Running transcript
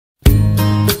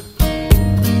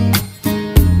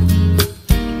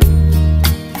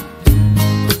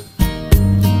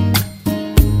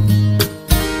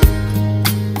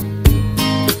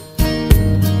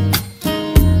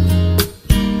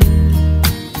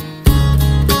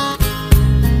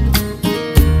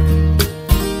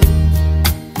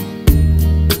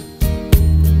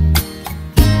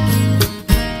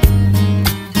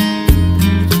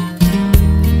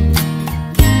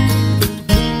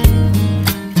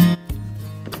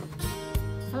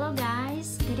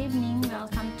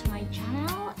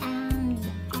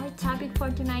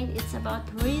for tonight, it's about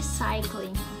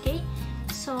recycling. Okay,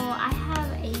 so I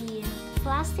have a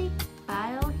plastic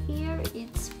bottle here.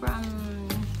 It's from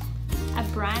a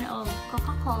brand of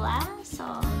Coca-Cola, so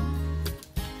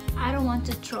I don't want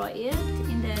to throw it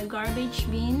in the garbage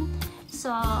bin,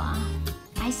 so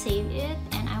I saved it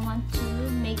and I want to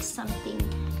make something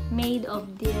made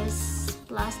of this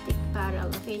plastic bottle.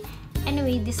 Okay,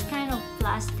 anyway, this kind of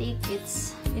plastic,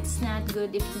 it's not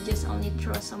good if you just only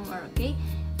throw somewhere. Okay,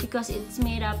 because it's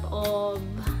made up of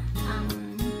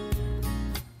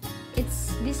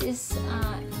this is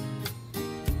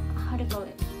how do you call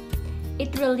it,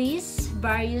 it releases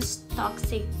various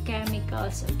toxic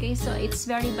chemicals. Okay, so it's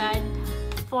very bad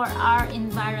for our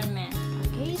environment.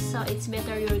 Okay, so it's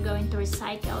better you're going to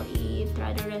recycle it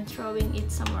rather than throwing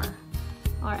it somewhere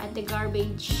or at the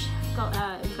garbage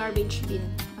bin.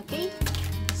 Okay,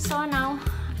 so now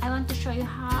I want to show you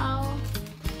how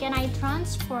can I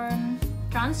transform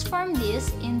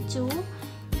this into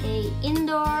a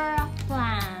indoor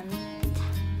plant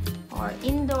or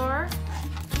indoor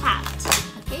pot.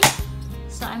 Okay,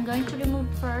 so I'm going to remove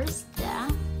first the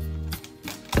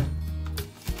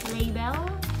label.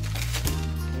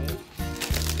 Okay,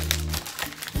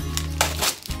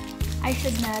 I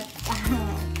should not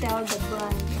tell the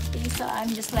brand. Okay, so I'm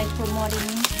just like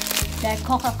promoting the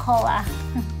Coca-Cola.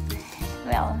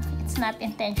 Well, it's not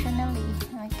intentionally.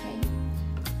 Okay,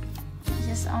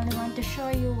 just only want to show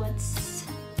you what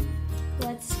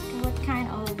kind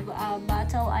of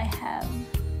bottle I have.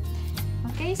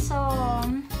 Okay, so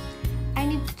I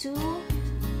need to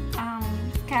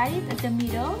cut it at the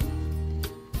middle.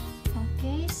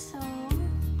 Okay, so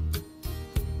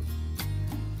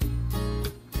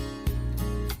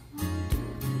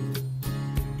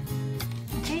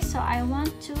I want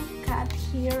to cut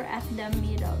here at the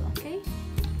middle. Okay,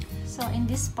 so in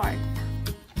this part.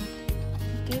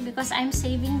 Okay, because I'm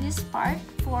saving this part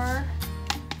for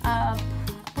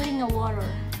putting a water.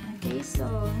 Okay,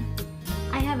 so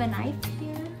I have a knife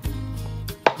here.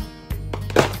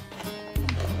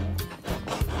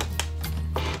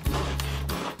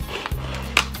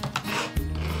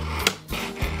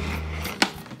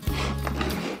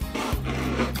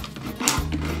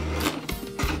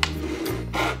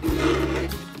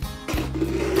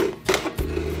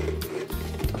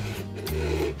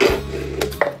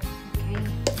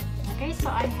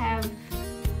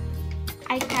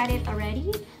 I cut it already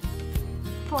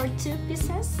for 2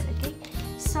 pieces. Okay,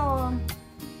 so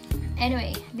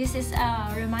anyway, this is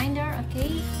a reminder.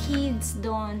 Okay, kids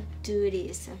don't do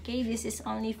this. Okay, this is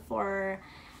only for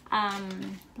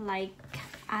like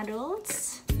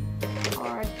adults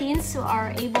or teens who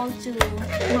are able to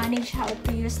manage how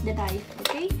to use the knife.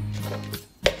 Okay,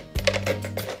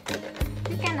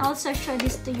 you can also show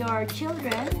this to your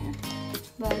children,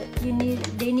 but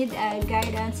they need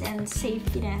guidance and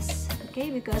safetyness. Okay,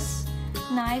 because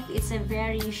knife is a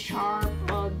very sharp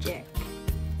object.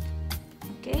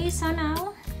 Okay, so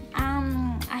now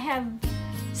I have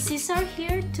scissor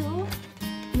here to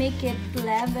make it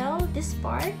level this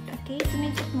part. Okay, to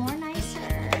make it more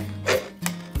nicer.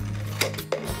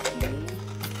 Okay.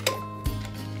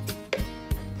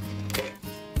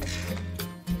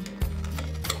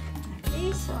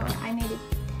 Okay, so I made it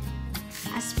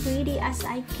as pretty as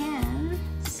I can.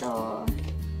 So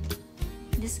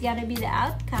this gotta be the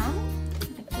outcome.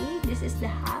 Okay, this is the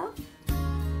half,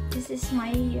 this is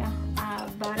my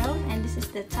bottom, and this is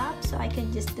the top, so I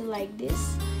can just do like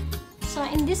this. So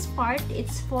in this part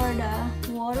it's for the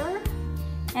water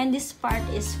and this part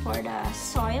is for the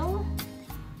soil.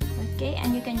 Okay,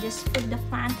 and you can just put the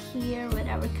plant here,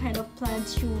 whatever kind of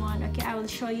plants you want. Okay, I will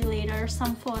show you later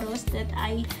some photos that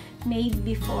I made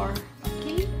before.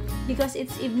 Okay, because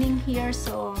it's evening here,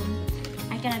 so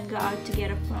I cannot go out to get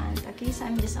a plant. Okay, so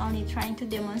I'm just only trying to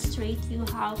demonstrate you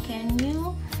how can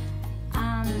you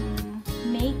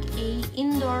make a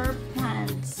indoor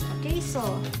plants. Okay,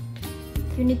 so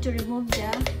you need to remove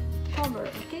the cover.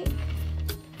 Okay,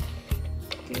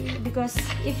 because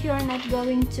if you're not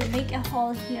going to make a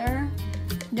hole here,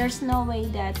 there's no way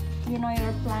that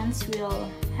your plants will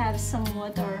have some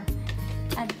water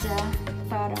at the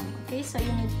bottom. Okay, so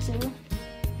you need to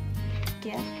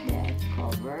get the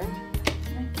cover.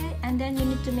 Okay, and then you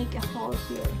need to make a hole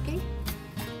here. Okay,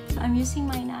 so I'm using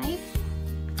my knife.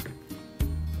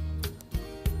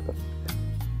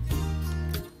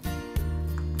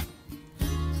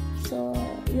 So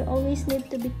you always need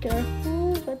to be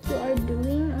careful what you are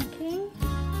doing. Okay,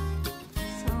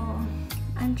 so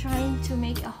I'm trying to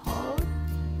make a hole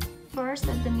first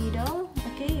at the middle.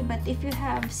 Okay, but if you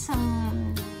have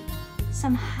some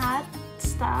hot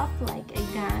stuff like a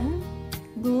gun,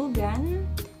 glue gun,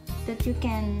 that you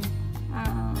can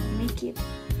make it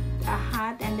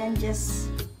hot and then just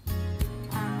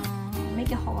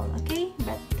make a hole, okay?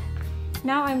 But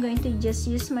now I'm going to just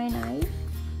use my knife.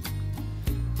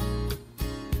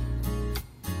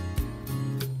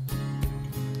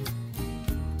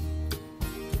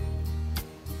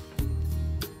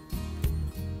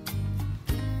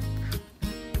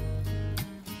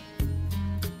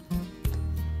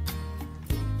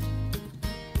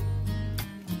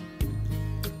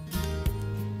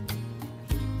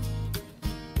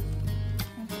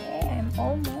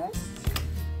 Almost.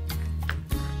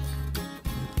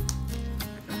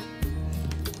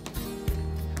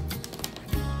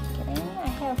 Okay, I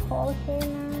have hole here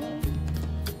now,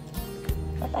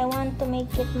 but I want to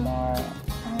make it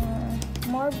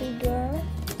more bigger.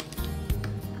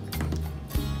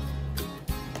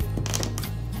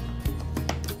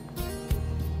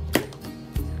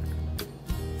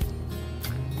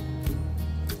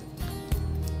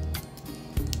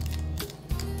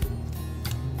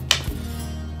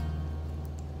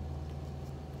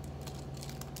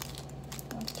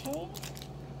 Okay,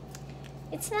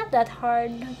 it's not that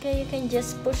hard. Okay, you can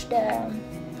just push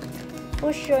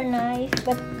your knife,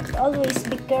 but always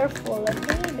be careful,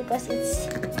 okay, because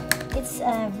it's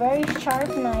a very sharp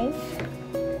knife.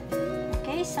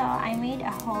 Okay, so I made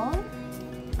a hole.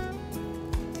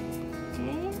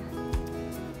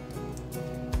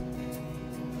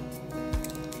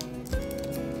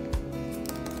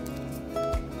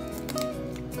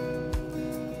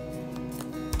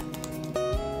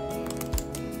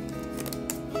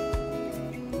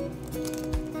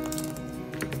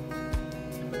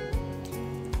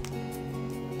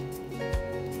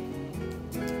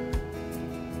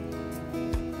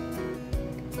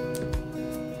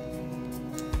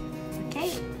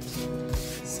 Okay,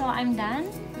 so I'm done.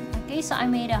 Okay, so I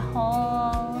made a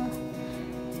hole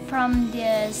from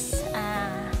this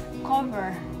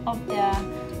cover of the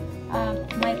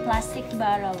my plastic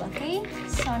bottle. Okay,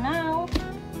 so now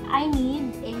I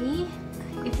need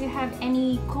if you have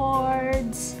any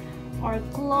cords or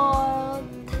cloth,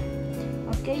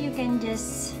 okay, you can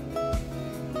just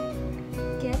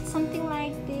get something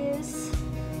like this,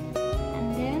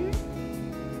 and then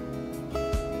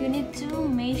you need to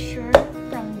measure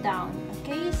from down.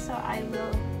 Okay, so I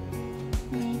will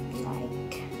make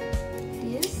like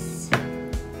this,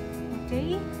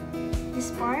 okay,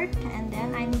 this part, and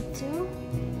then I need to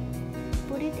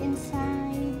put it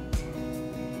inside.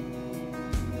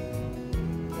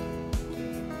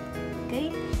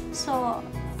 Okay, so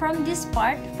from this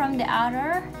part, from the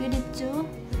outer, you need to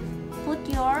put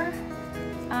your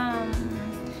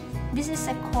this is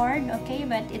a cord, okay,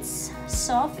 but it's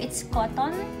soft, it's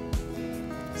cotton.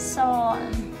 So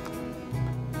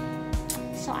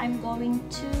I'm going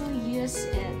to use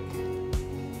it.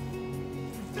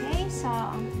 Okay, so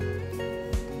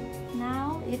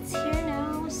now it's here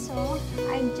now, so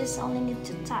I just only need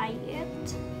to tie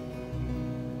it.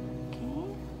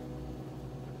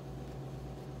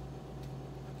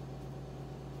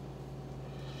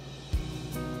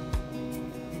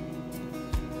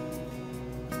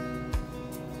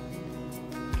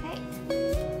 Okay,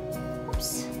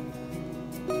 oops,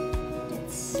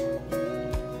 it's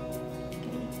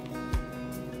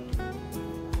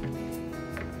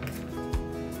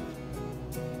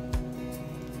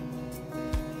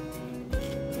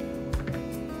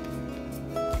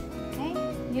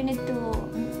you need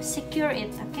to secure it,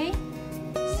 okay?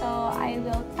 So I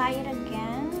will tie it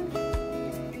again.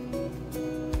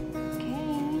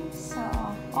 Okay, so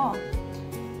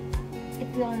it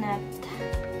will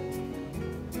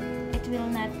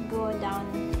not go down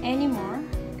anymore.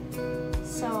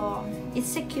 So it's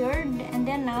secured, and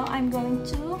then now I'm going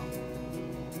to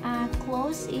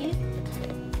close it.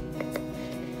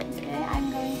 Okay,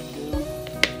 I'm going to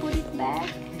put it back.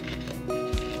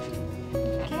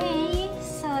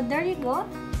 There you go.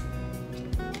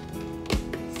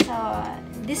 So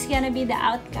this is gonna be the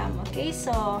outcome. Okay,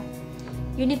 so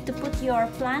you need to put your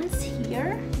plants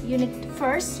here. You need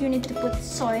to put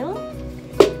soil,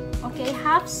 okay,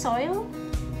 half soil,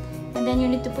 and then you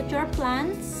need to put your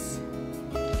plants,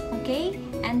 okay,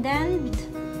 and then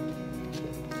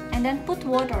put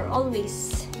water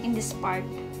always in this part.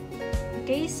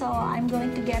 Okay, so I'm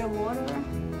going to get a water.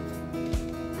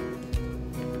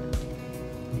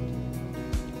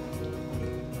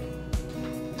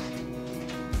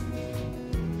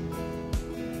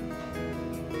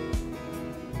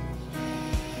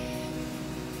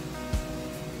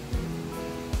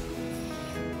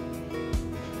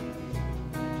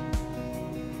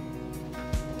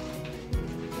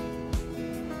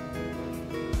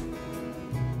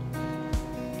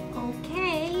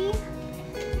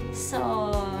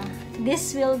 So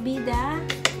this will be the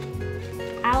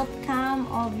outcome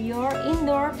of your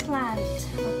indoor plant.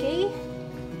 Okay,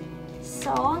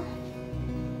 so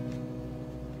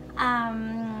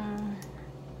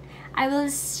I will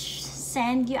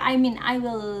send you, I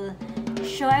will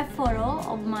show a photo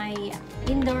of my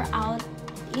indoor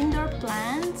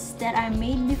plants that I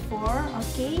made before.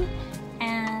 Okay,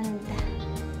 and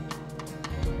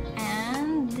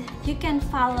you can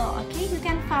follow. Okay, you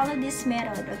can follow this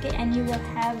method. Okay, and you will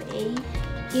have a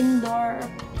indoor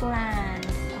plant.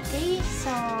 Okay,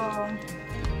 so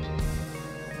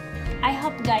I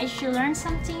hope guys you learned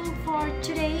something for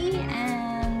today,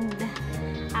 and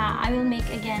I will make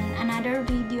again another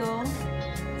video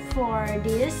for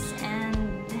this and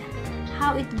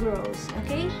how it grows.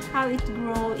 Okay, how it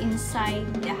grow inside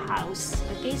the house.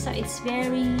 Okay, so it's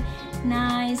very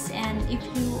nice, and if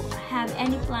you have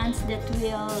any plants that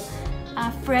will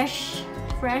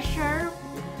fresher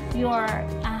your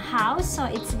house, so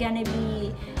it's gonna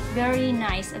be very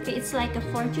nice. Okay, it's like a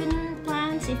fortune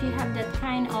plants. If you have that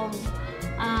kind of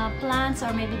plants,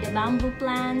 or maybe the bamboo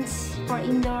plants for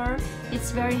indoor,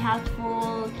 it's very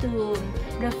helpful to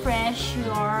refresh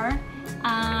your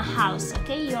house.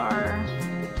 Okay, your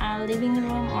living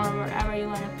room, or wherever you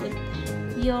want to put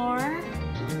your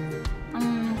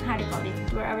how do you call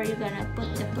it, wherever you're gonna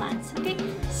put the plants. Okay,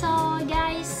 so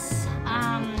guys,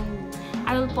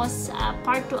 I will post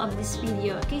part 2 of this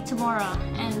video, okay, tomorrow,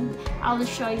 and I will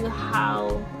show you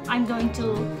how I'm going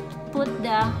to put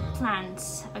the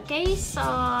plants. Okay, so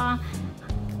I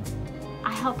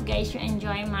hope guys you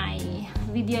enjoy my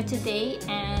video today,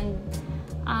 and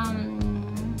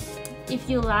if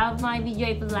you love my video,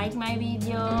 if you like my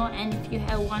video, and if you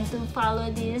want to follow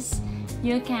this,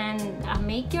 you can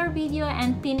make your video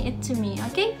and pin it to me.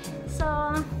 Okay, so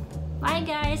bye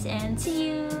guys, and see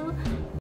you.